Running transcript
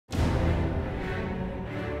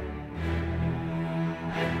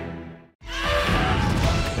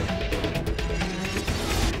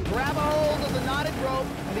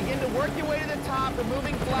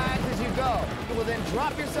removing flags as you go. You will then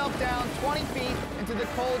drop yourself down 20 feet into the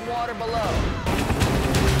cold water below.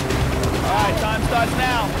 All right, time starts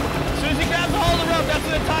now. As soon as he grabs a hold of the rope, that's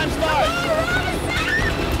when the time starts.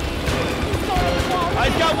 All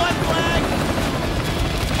right, he's got one flag.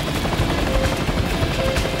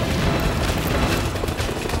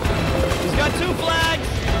 He's got two flags.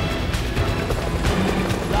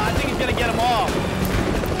 No, I think he's gonna get them all.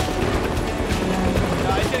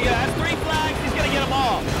 No, he's gonna get, that's three flags, he's gonna get them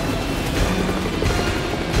all.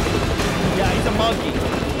 Yeah, he's a monkey.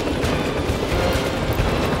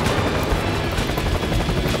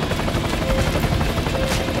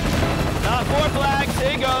 Now, four flags,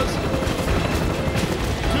 here he goes.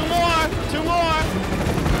 Two more.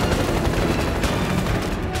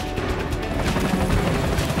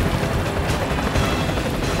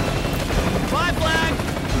 Five flags.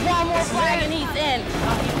 One more flag and he's in.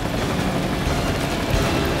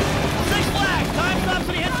 Six flags. Time stops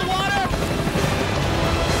when he hits the water.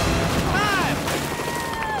 Time.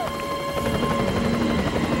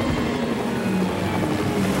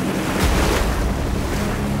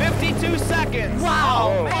 52 seconds.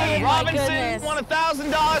 Wow. Oh, Man, Robinson won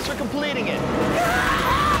 $1,000 for completing it.